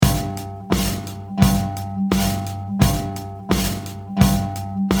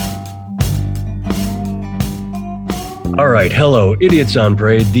All right, hello, Idiots on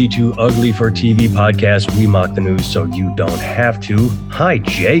Parade, the Too Ugly for TV podcast. We mock the news so you don't have to. Hi,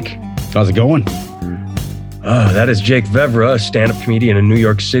 Jake. How's it going? That is Jake Vevra, a stand-up comedian in New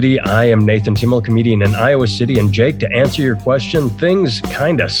York City. I am Nathan Timmel, comedian in Iowa City. And Jake, to answer your question, things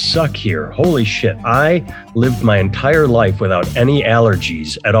kind of suck here. Holy shit. I lived my entire life without any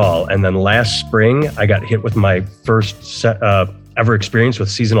allergies at all. And then last spring, I got hit with my first ever experience with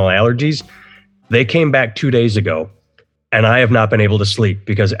seasonal allergies. They came back 2 days ago. And I have not been able to sleep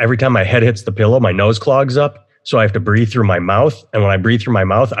because every time my head hits the pillow, my nose clogs up. So I have to breathe through my mouth. And when I breathe through my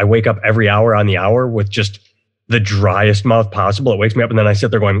mouth, I wake up every hour on the hour with just the driest mouth possible. It wakes me up and then I sit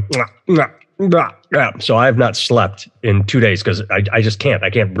there going, "Mwah, mwah, mwah, mwah." So I have not slept in 2 days because I just can't. I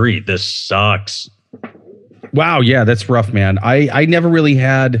can't breathe. This sucks. Wow. Yeah, that's rough, man. I never really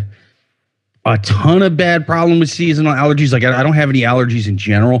had a ton of bad problem with seasonal allergies. Like I don't have any allergies in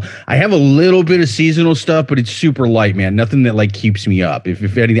general. I have a little bit of seasonal stuff, but it's super light, man. Nothing that like keeps me up. If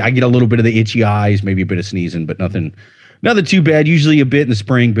anything, I get a little bit of the itchy eyes, maybe a bit of sneezing, but nothing too bad. Usually a bit in the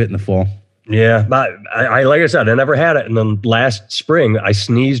spring, bit in the fall. Yeah, but I like I said, I never had it. And then last spring, I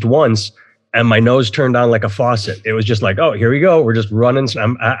sneezed once and my nose turned on like a faucet. It was just like, oh, here we go. We're just running.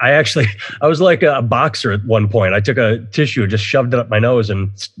 I was like a boxer at one point. I took a tissue, just shoved it up my nose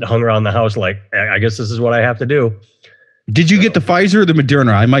and hung around the house like, I guess this is what I have to do. Did you get the Pfizer or the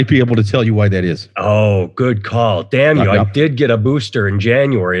Moderna? I might be able to tell you why that is. Oh, good call. Damn you. I did get a booster in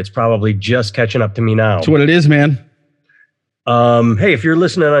January. It's probably just catching up to me now. That's what it is, man. Hey, if you're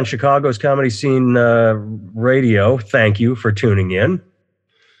listening on Chicago's Comedy Scene Radio, thank you for tuning in.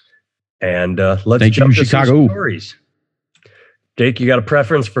 And let's jump to some stories. Jake, you got a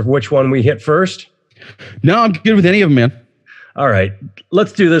preference for which one we hit first? No, I'm good with any of them, man. All right,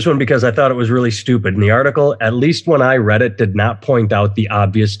 let's do this one because I thought it was really stupid. And the article, at least when I read it, did not point out the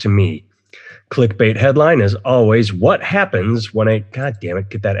obvious to me. Clickbait headline is always, what happens when God damn it,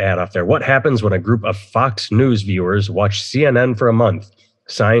 get that ad off there. What happens when a group of Fox News viewers watch CNN for a month?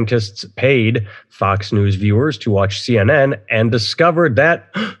 Scientists paid Fox News viewers to watch CNN and discovered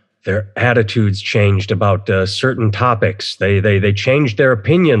that their attitudes changed about certain topics. They changed their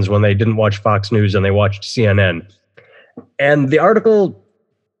opinions when they didn't watch Fox News and they watched CNN. And the article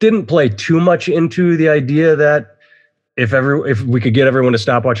didn't play too much into the idea that if we could get everyone to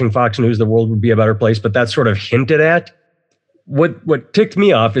stop watching Fox News, the world would be a better place. But that's sort of hinted at. What ticked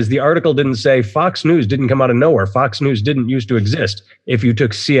me off is the article didn't say Fox News didn't come out of nowhere. Fox News didn't used to exist. If you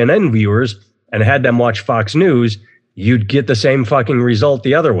took CNN viewers and had them watch Fox News, you'd get the same fucking result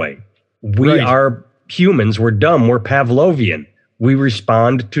the other way. We are humans. We're dumb. We're Pavlovian. We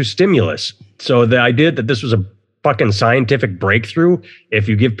respond to stimulus. So the idea that this was a fucking scientific breakthrough, if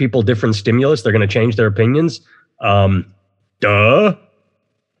you give people different stimulus, they're going to change their opinions. Duh.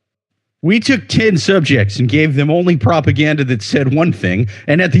 We took 10 subjects and gave them only propaganda that said one thing.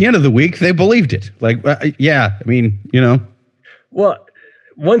 And at the end of the week, they believed it. Like, yeah, I mean, you know. Well,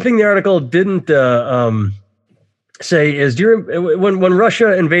 one thing the article didn't say is when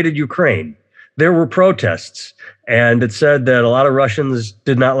Russia invaded Ukraine, there were protests, and it said that a lot of Russians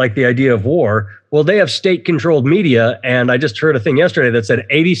did not like the idea of war. Well, they have state-controlled media, and I just heard a thing yesterday that said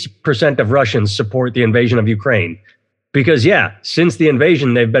 80% of Russians support the invasion of Ukraine. Because, yeah, since the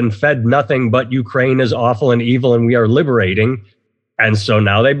invasion, they've been fed nothing but Ukraine is awful and evil and we are liberating. And so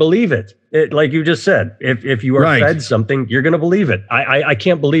now they believe it. Like you just said, if you are fed something, you're going to believe it. I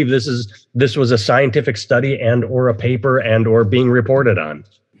can't believe this was a scientific study and or a paper and or being reported on.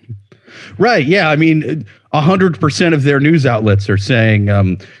 Right. Yeah. I mean, 100% of their news outlets are saying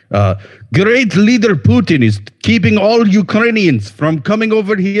great leader Putin is keeping all Ukrainians from coming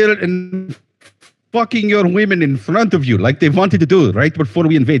over here and fucking your women in front of you like they wanted to do right before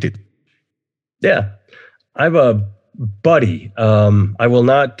we invaded. Yeah. I have a buddy. I will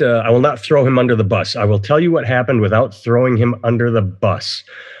not throw him under the bus. I will tell you what happened without throwing him under the bus.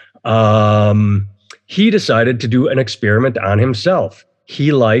 He decided to do an experiment on himself.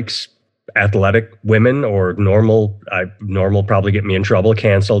 He likes athletic women, or normal probably get me in trouble,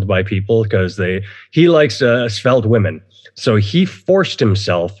 canceled by people because he likes svelte women. So he forced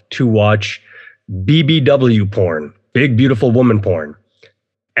himself to watch BBW porn, big beautiful woman porn.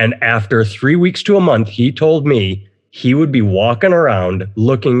 And after 3 weeks to a month, he told me he would be walking around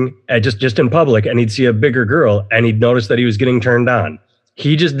looking at just in public, and he'd see a bigger girl and he'd notice that he was getting turned on.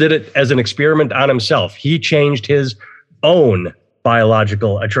 He just did it as an experiment on himself. He changed his own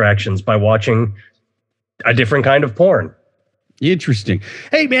biological attractions by watching a different kind of porn. Interesting.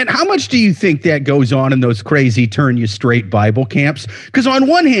 Hey, man, how much do you think that goes on in those crazy turn you straight Bible camps? Because on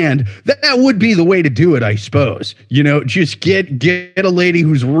one hand, that would be the way to do it, I suppose. You know, just get a lady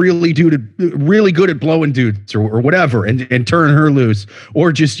who's really good at blowing dudes or whatever and turn her loose.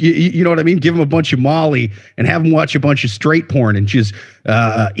 Or just, you know what I mean? Give them a bunch of Molly and have them watch a bunch of straight porn and just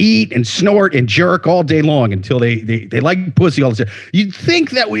eat and snort and jerk all day long until they like pussy all the time. You'd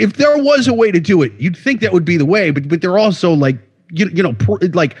think that if there was a way to do it, you'd think that would be the way. But they're also like,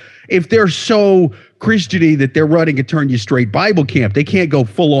 like if they're so Christiany that they're running a turn you straight Bible camp, they can't go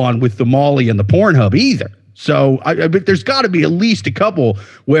full on with the Molly and the Pornhub either. So but there's got to be at least a couple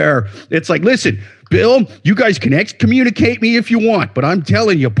where it's like, listen, Bill, you guys can excommunicate me if you want, but I'm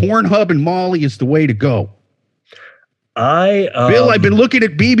telling you, Pornhub and Molly is the way to go. Bill, I've been looking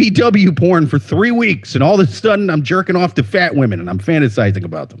at BBW porn for 3 weeks, and all of a sudden I'm jerking off to fat women, and I'm fantasizing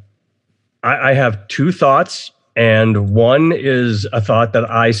about them. I have two thoughts. And one is a thought that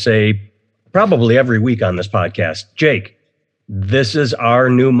I say probably every week on this podcast. Jake, this is our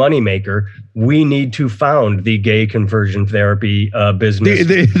new moneymaker. We need to found the gay conversion therapy business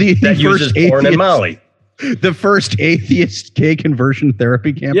that uses porn and Molly. The first atheist gay conversion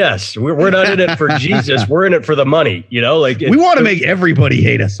therapy camp. Yes, we're not in it for Jesus. We're in it for the money. You know, like we want to make everybody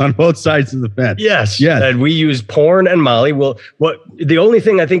hate us on both sides of the fence. Yes, and we use porn and Molly. Well, the only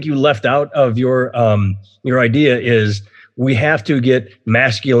thing I think you left out of your idea is we have to get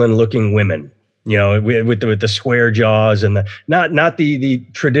masculine-looking women. You know, with the square jaws and the not the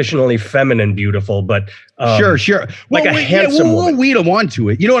traditionally feminine beautiful, but sure, like a handsome woman. We'll weed them onto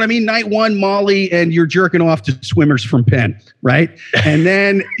it. You know what I mean? Night one, Molly, and you're jerking off to swimmers from Penn, right? And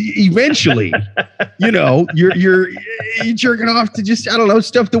then eventually, you know, you're jerking off to just, I don't know,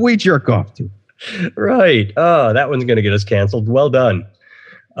 stuff that we jerk off to. Right. Oh, that one's gonna get us canceled. Well done.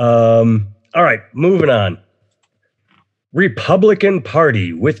 All right, moving on. Republican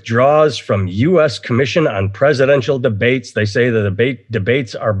Party withdraws from U.S. Commission on Presidential Debates. They say the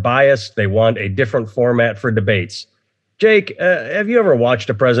debates are biased. They want a different format for debates. Jake, have you ever watched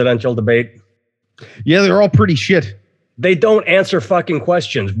a presidential debate? Yeah, they're all pretty shit. They don't answer fucking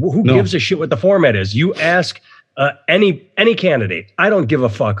questions. Who gives a shit what the format is? You ask any candidate. I don't give a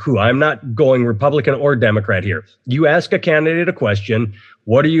fuck who. I'm not going Republican or Democrat here. You ask a candidate a question.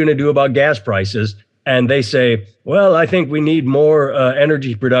 What are you going to do about gas prices? And they say, well, I think we need more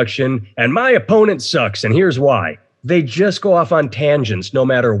energy production, and my opponent sucks, and here's why. They just go off on tangents no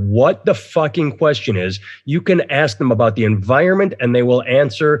matter what the fucking question is. You can ask them about the environment, and they will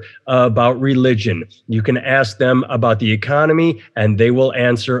answer about religion. You can ask them about the economy, and they will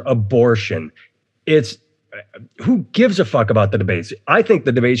answer abortion. Who gives a fuck about the debates? I think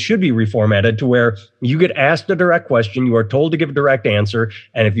the debates should be reformatted to where you get asked a direct question, you are told to give a direct answer,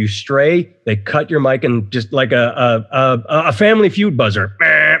 and if you stray, they cut your mic and just like a Family Feud buzzer.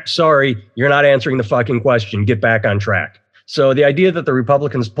 Sorry, you're not answering the fucking question. Get back on track. So the idea that the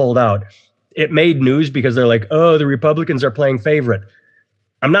Republicans pulled out, it made news because they're like, oh, the Republicans are playing favorite.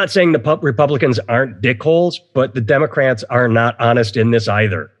 I'm not saying the Republicans aren't dickholes, but the Democrats are not honest in this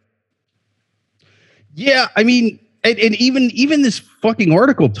either. Yeah, I mean, and even this fucking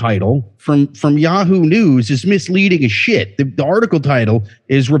article title from Yahoo News is misleading as shit. The article title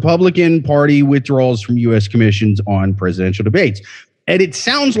is Republican Party withdrawals from U.S. commissions on presidential debates. And it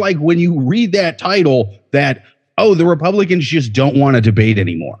sounds like when you read that title that, oh, the Republicans just don't want to debate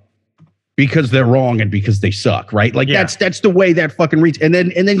anymore because they're wrong and because they suck, right? Like that's the way that fucking reads. And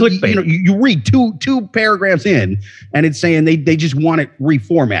then you read two paragraphs in and it's saying they just want it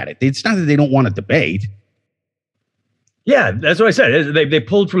reformatted. It's not that they don't want to debate. Yeah, that's what I said. They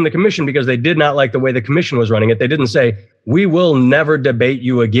pulled from the commission because they did not like the way the commission was running it. They didn't say, we will never debate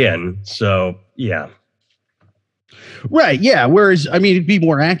you again. So, yeah. Right. Yeah. Whereas, I mean, it'd be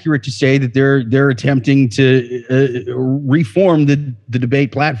more accurate to say that they're attempting to reform the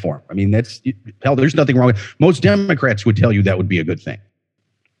debate platform. I mean, there's nothing wrong with it. Most Democrats would tell you that would be a good thing.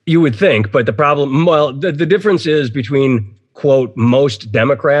 You would think, but the problem, the difference is between, quote, most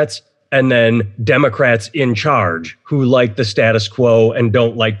Democrats and then Democrats in charge who like the status quo and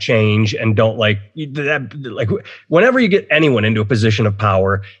don't like change and don't like that. Like whenever you get anyone into a position of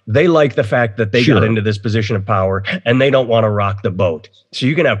power, they like the fact that they got into this position of power and they don't want to rock the boat. So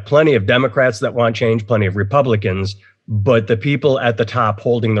you can have plenty of Democrats that want change, plenty of Republicans, but the people at the top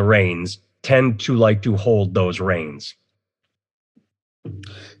holding the reins tend to like to hold those reins.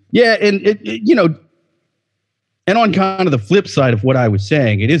 Yeah. And and on kind of the flip side of what I was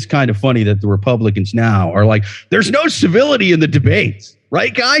saying, it is kind of funny that the Republicans now are like, there's no civility in the debates,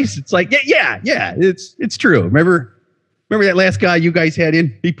 right, guys? It's like, yeah, it's true. Remember that last guy you guys had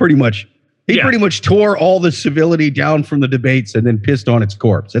in? He He pretty much tore all the civility down from the debates and then pissed on its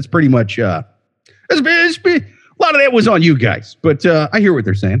corpse. That's pretty much, a lot of that was on you guys, but I hear what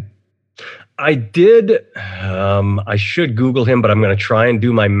they're saying. I did. I should Google him, but I'm going to try and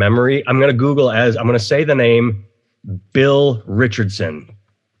do my memory. I'm going to say the name Bill Richardson.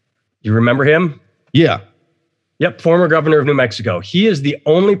 You remember him? Yeah. Yep. Former governor of New Mexico. He is the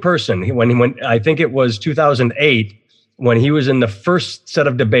only person when I think it was 2008, when he was in the first set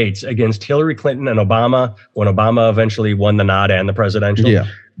of debates against Hillary Clinton and Obama, when Obama eventually won the nod and the presidential. Yeah.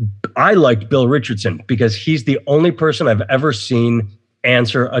 I liked Bill Richardson because he's the only person I've ever seen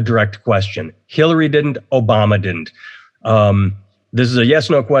answer a direct question. Hillary didn't, Obama didn't. This is a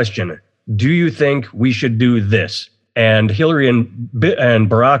yes/no question. Do you think we should do this? And Hillary and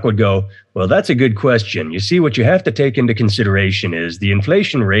Barack would go, well, that's a good question. You see, what you have to take into consideration is the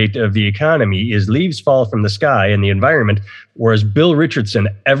inflation rate of the economy is leaves fall from the sky in the environment, whereas Bill Richardson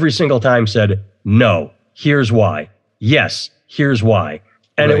every single time said, no, here's why. Yes, here's why.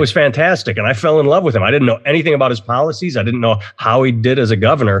 And It was fantastic. And I fell in love with him. I didn't know anything about his policies. I didn't know how he did as a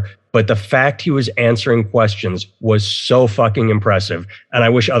governor. But the fact he was answering questions was so fucking impressive. And I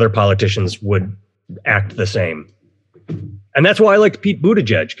wish other politicians would act the same. And that's why I liked Pete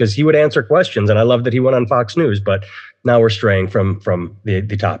Buttigieg, because he would answer questions. And I love that he went on Fox News. But now we're straying from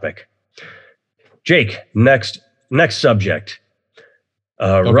the topic. Jake, next subject.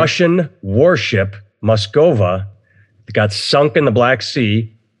 Okay. Russian warship Moskova got sunk in the Black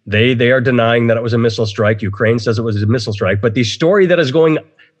Sea. They are denying that it was a missile strike. Ukraine says it was a missile strike. But the story that is going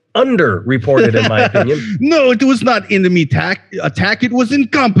under-reported, in my opinion. No, it was not enemy attack. It was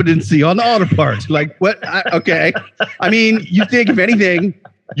incompetency on our part. Like, what? Okay. I mean, you think, if anything,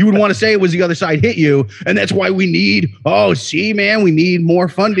 you would want to say it was the other side hit you. And that's why we need, we need more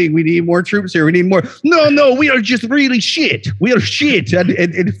funding. We need more troops here. We need more. No, we are just really shit. We are shit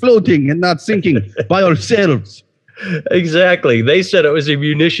and floating and not sinking by ourselves. Exactly. They said it was a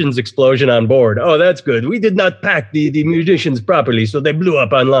munitions explosion on board. Oh, that's good. We did not pack the munitions properly, so they blew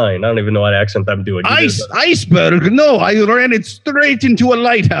up online. I don't even know what accent I'm doing. Iceberg? No, I ran it straight into a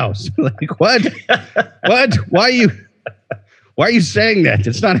lighthouse. Like, what? What? Why are you saying that?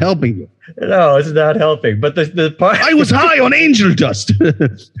 It's not helping you. No, it's not helping. But the part I was high on angel dust.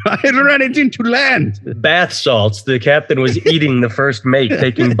 I ran it into land. Bath salts. The captain was eating the first mate,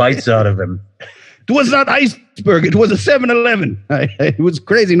 taking bites out of him. It was not iceberg. It was a 7-Eleven. It was a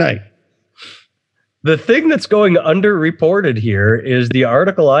crazy night. The thing that's going underreported here is the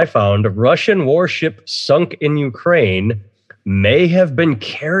article I found. Russian warship sunk in Ukraine may have been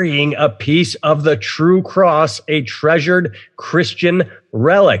carrying a piece of the True Cross, a treasured Christian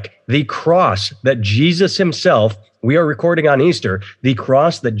relic. The cross that Jesus himself, we are recording on Easter, the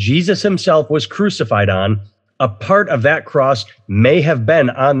cross that Jesus himself was crucified on, a part of that cross may have been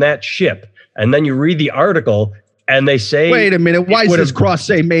on that ship. And then you read the article and they say, wait a minute, why does this cross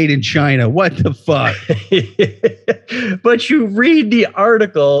say made in China? What the fuck? But you read the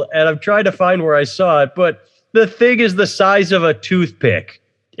article, and I'm trying to find where I saw it, but the thing is the size of a toothpick.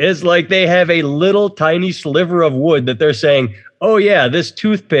 It's like they have a little tiny sliver of wood that they're saying, oh yeah, this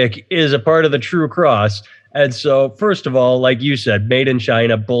toothpick is a part of the True Cross. And so, first of all, like you said, made in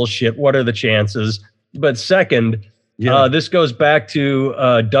China, bullshit. What are the chances? But second, this goes back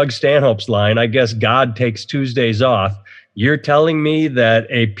to Doug Stanhope's line. I guess God takes Tuesdays off. You're telling me that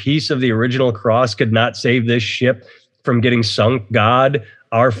a piece of the original cross could not save this ship from getting sunk? God,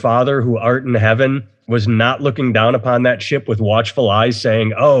 our Father who art in heaven, was not looking down upon that ship with watchful eyes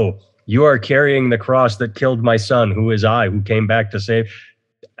saying, oh, you are carrying the cross that killed my son, who is I, who came back to save.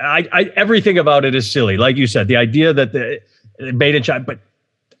 Everything about it is silly. Like you said, the idea that it made in China, but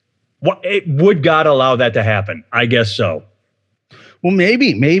would God allow that to happen? I guess so. Well,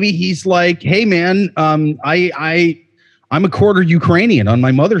 maybe he's like, hey man, I'm a quarter Ukrainian on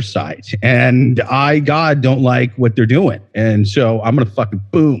my mother's side, and God don't like what they're doing, and so I'm gonna fucking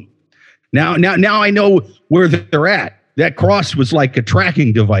boom. Now I know where they're at. That cross was like a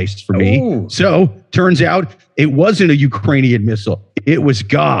tracking device for me. Ooh. So turns out it wasn't a Ukrainian missile. It was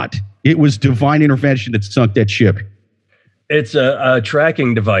God. It was divine intervention that sunk that ship. It's a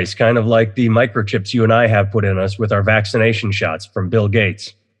tracking device, kind of like the microchips you and I have put in us with our vaccination shots from Bill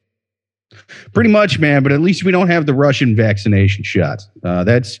Gates. Pretty much, man, but at least we don't have the Russian vaccination shots.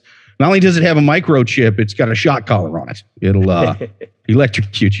 That's not only does it have a microchip, it's got a shot collar on it. It'll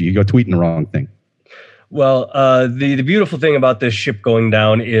electrocute you. You go tweeting the wrong thing. Well, the beautiful thing about this ship going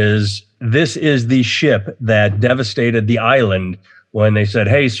down is this is the ship that devastated the island when they said,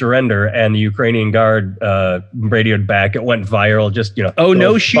 hey, surrender, and the Ukrainian guard radioed back. It went viral. Just, oh,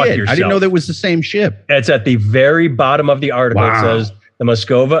 no shit. I didn't know that was the same ship. It's at the very bottom of the article. Wow. It says The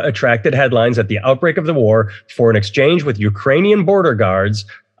Moskova attracted headlines at the outbreak of the war for an exchange with Ukrainian border guards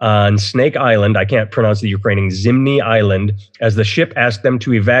on Snake Island. I can't pronounce the Ukrainian Zimny Island, as the ship asked them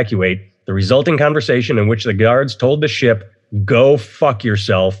to evacuate. The resulting conversation, in which the guards told the ship, "Go fuck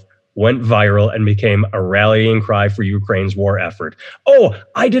yourself," went viral and became a rallying cry for Ukraine's war effort. Oh,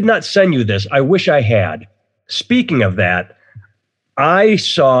 I did not send you this. I wish I had. Speaking of that, I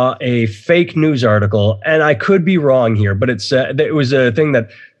saw a fake news article, and I could be wrong here, but it was a thing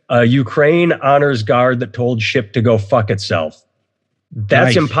that Ukraine honors guard that told ship to go fuck itself.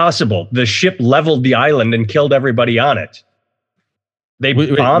 That's impossible. The ship leveled the island and killed everybody on it. They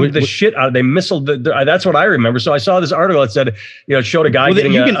bombed the shit out. They missiled that's what I remember. So I saw this article that said, it showed a guy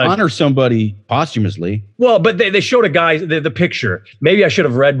getting you can honor somebody posthumously. Well, but they showed a guy, the picture. Maybe I should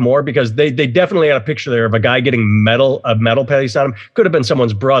have read more, because they definitely had a picture there of a guy getting a metal placed on him. Could have been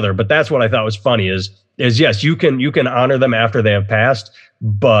someone's brother, but that's what I thought was funny is yes, you can honor them after they have passed,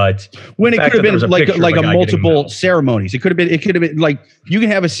 but when it could have been like a multiple ceremonies. It could have been like you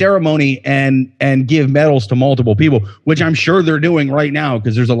can have a ceremony and give medals to multiple people, which I'm sure they're doing right now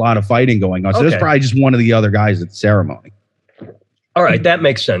because there's a lot of fighting going on. So there's probably just one of the other guys at the ceremony. All right, that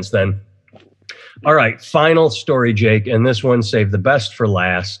makes sense then. All right, final story, Jake, and this one saved the best for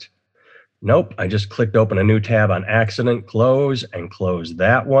last. Nope, I just clicked open a new tab on accident, close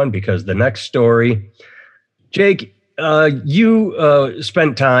that one, because the next story, Jake, you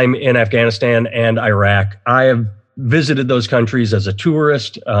spent time in Afghanistan and Iraq. I have visited those countries as a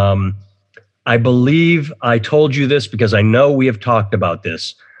tourist. I believe I told you this because I know we have talked about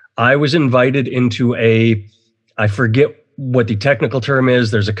this. I was invited into I forget what the technical term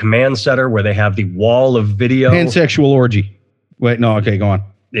is. There's a command center where they have the wall of video. Pansexual orgy. Wait, no, okay, go on.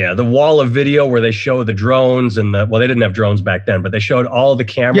 Yeah, the wall of video where they show the drones and they didn't have drones back then, but they showed all the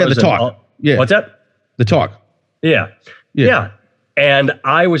cameras. Yeah, the talk. What's that? The talk. Yeah. And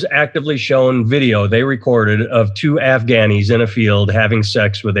I was actively shown video they recorded of two Afghanis in a field having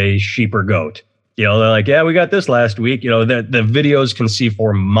sex with a sheep or goat. They're like, yeah, we got this last week. The videos can see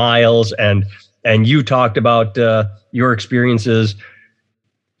for miles. And you talked about your experiences.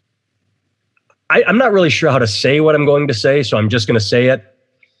 I'm not really sure how to say what I'm going to say, so I'm just going to say it.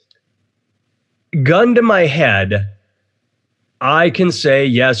 Gun to my head, I can say,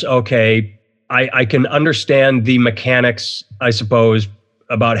 yes, okay, I can understand the mechanics, I suppose,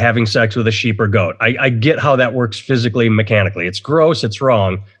 about having sex with a sheep or goat. I get how that works physically, mechanically. It's gross, it's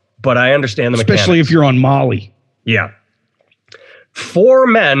wrong, but I understand the mechanics. Especially if you're on Molly. Yeah. 4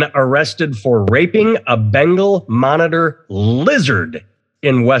 men arrested for raping a Bengal monitor lizard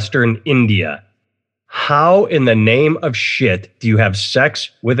in Western India. How in the name of shit do you have sex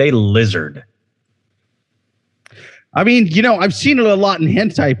with a lizard? I mean, I've seen it a lot in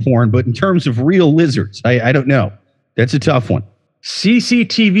hentai porn, but in terms of real lizards, I don't know. That's a tough one.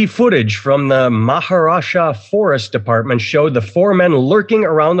 CCTV footage from the Maharashtra Forest Department showed the 4 men lurking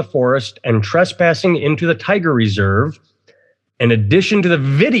around the forest and trespassing into the tiger reserve. In addition to the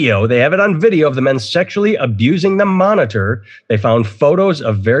video, they have it on video of the men sexually abusing the monitor. They found photos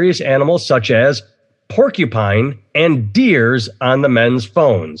of various animals such as porcupine and deers on the men's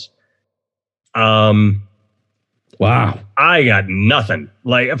phones. Wow. I got nothing.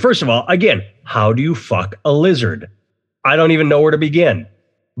 Like, first of all, again, how do you fuck a lizard? I don't even know where to begin.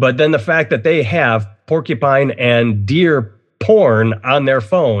 But then the fact that they have porcupine and deer porn on their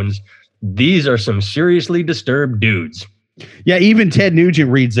phones, these are some seriously disturbed dudes. Yeah, even Ted Nugent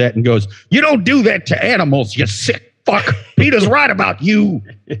reads that and goes, "You don't do that to animals, you sick fuck. Peter's right about you."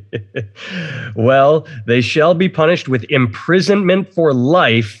 Well, they shall be punished with imprisonment for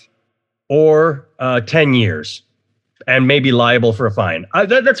life or 10 years. And maybe liable for a fine.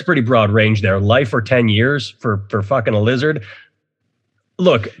 That's a pretty broad range there. Life or 10 years for fucking a lizard.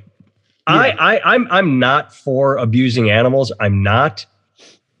 Look, yeah. I'm not for abusing animals. I'm not.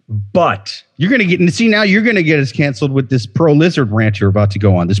 But you're gonna get us canceled with this pro lizard rant you're about to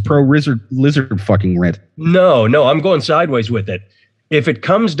go on. This pro lizard fucking rant. No, I'm going sideways with it. If it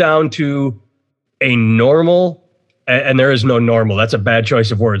comes down to a normal, and there is no normal, that's a bad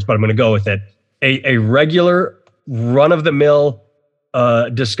choice of words, but I'm going to go with it. A regular run-of-the-mill,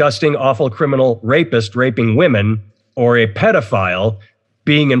 disgusting, awful criminal rapist raping women, or a pedophile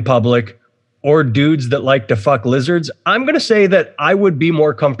being in public, or dudes that like to fuck lizards, I'm going to say that I would be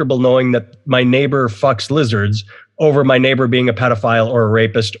more comfortable knowing that my neighbor fucks lizards over my neighbor being a pedophile or a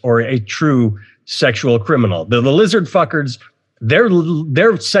rapist or a true sexual criminal. The lizard fuckers,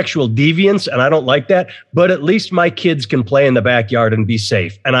 they're sexual deviants, and I don't like that, but at least my kids can play in the backyard and be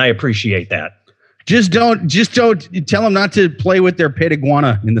safe, and I appreciate that. Just don't tell them not to play with their pet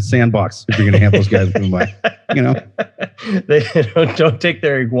iguana in the sandbox if you're going to have those guys moving by. You know, they don't take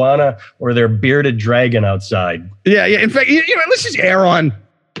their iguana or their bearded dragon outside. Yeah. In fact, let's just err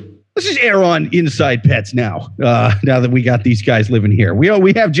on inside pets now. Now that we got these guys living here,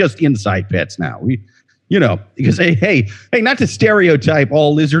 we have just inside pets now. Because hey, not to stereotype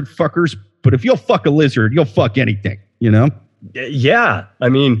all lizard fuckers, but if you'll fuck a lizard, you'll fuck anything. You know? Yeah. I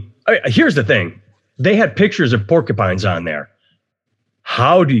mean, here's the thing. They had pictures of porcupines on there.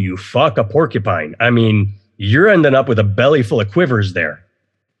 How do you fuck a porcupine? I mean, you're ending up with a belly full of quivers there.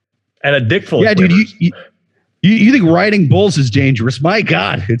 And a dick full of quivers. Dude, you think riding bulls is dangerous? My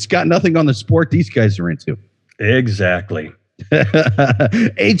God, it's got nothing on the sport these guys are into. Exactly.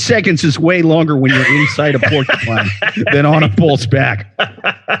 8 seconds is way longer when you're inside a porcupine than on a bull's back.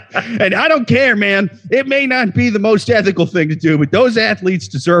 And I don't care, man. It may not be the most ethical thing to do, but those athletes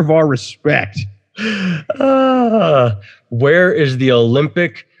deserve our respect. Where is the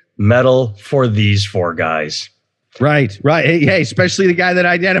Olympic medal for these four guys? Right. Hey, especially the guy that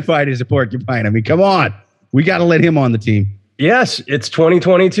identified as a porcupine. I mean, come on. We got to let him on the team. Yes, it's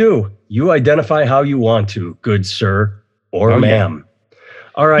 2022. You identify how you want to, good sir or ma'am.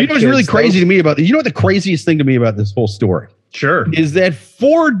 All right. You know what's really crazy to me about this? You know what the craziest thing to me about this whole story? Sure. Is that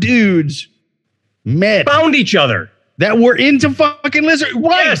 4 dudes found each other that were into fucking lizard.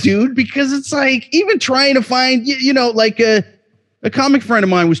 Right, yes. Dude, because it's like even trying to find, like a comic friend of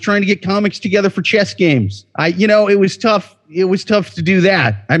mine was trying to get comics together for chess games. It was tough. It was tough to do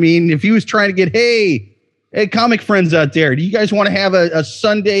that. I mean, if he was trying to get, hey, comic friends out there, do you guys want to have a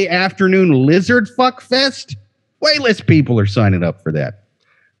Sunday afternoon lizard fuck fest? Way less people are signing up for that.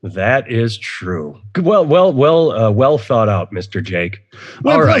 That is true. Well thought out, Mr. Jake.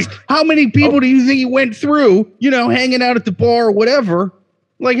 Well, all right. How many people do you think you went through, hanging out at the bar or whatever?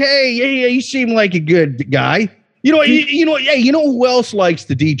 Like, hey, you seem like a good guy. You know who else likes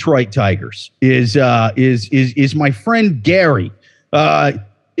the Detroit Tigers is my friend Gary.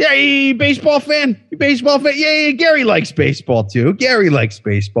 Baseball fan. Yeah, Gary likes baseball too. Gary likes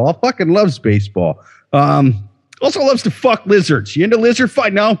baseball. Fucking loves baseball. Also loves to fuck lizards. You into lizard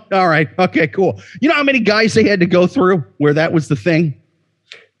fight? No? All right. Okay, cool. You know how many guys they had to go through where that was the thing?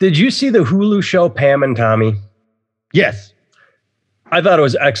 Did you see the Hulu show Pam and Tommy? Yes. I thought it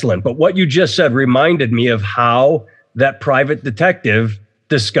was excellent. But what you just said reminded me of how that private detective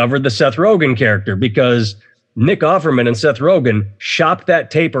discovered the Seth Rogen character, because Nick Offerman and Seth Rogen shopped that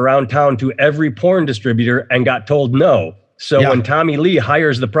tape around town to every porn distributor and got told no. So when Tommy Lee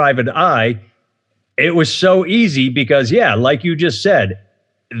hires the private eye, it was so easy because, like you just said,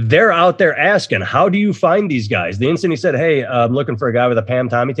 they're out there asking, how do you find these guys? The instant he said, hey, I'm looking for a guy with a Pam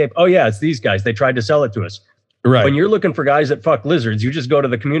Tommy tape. Oh, yeah, it's these guys. They tried to sell it to us. Right. When you're looking for guys that fuck lizards, you just go to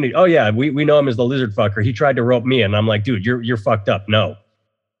the community. Oh, yeah, we know him as the lizard fucker. He tried to rope me. And I'm like, dude, you're fucked up. No.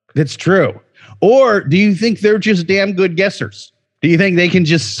 That's true. Or do you think they're just damn good guessers? Do you think they can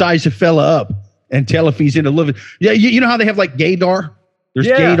just size a fella up and tell if he's into living? Yeah, you know how they have like gaydar? There's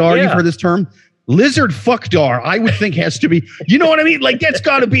gaydar. You've heard this term? Lizard fuckdar, I would think has to be, you know what I mean? Like there's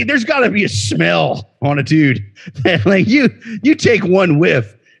gotta be a smell on a dude. Like you take one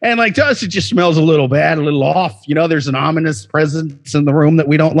whiff and like to us, it just smells a little bad, a little off. There's an ominous presence in the room that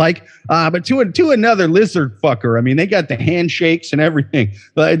we don't like. But to another lizard fucker, I mean, they got the handshakes and everything.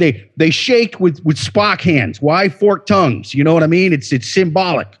 They shake with Spock hands. Why forked tongues? You know what I mean? It's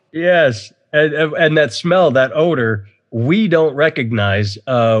symbolic. Yes. And that smell, that odor, we don't recognize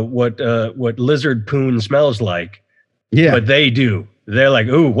what lizard poon smells like. Yeah. But they do. They're like,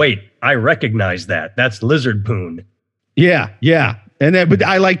 ooh, wait, I recognize that. That's lizard poon. Yeah. But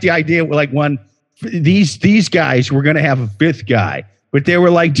I like the idea, like these guys were going to have a 5th guy, but they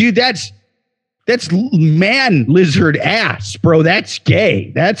were like, dude, that's man lizard ass, bro. That's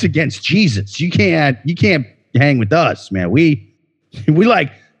gay. That's against Jesus. You can't hang with us, man. We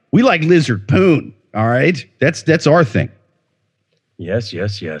like lizard poon. All right. That's our thing. Yes.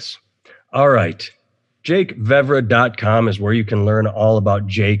 All right. JakeVevra.com is where you can learn all about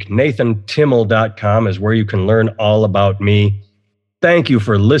Jake. NathanTimmel.com is where you can learn all about me. Thank you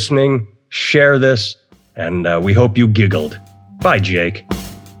for listening. Share this, and we hope you giggled. Bye, Jake.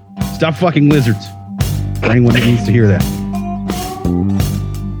 Stop fucking lizards. For anyone that needs to hear that.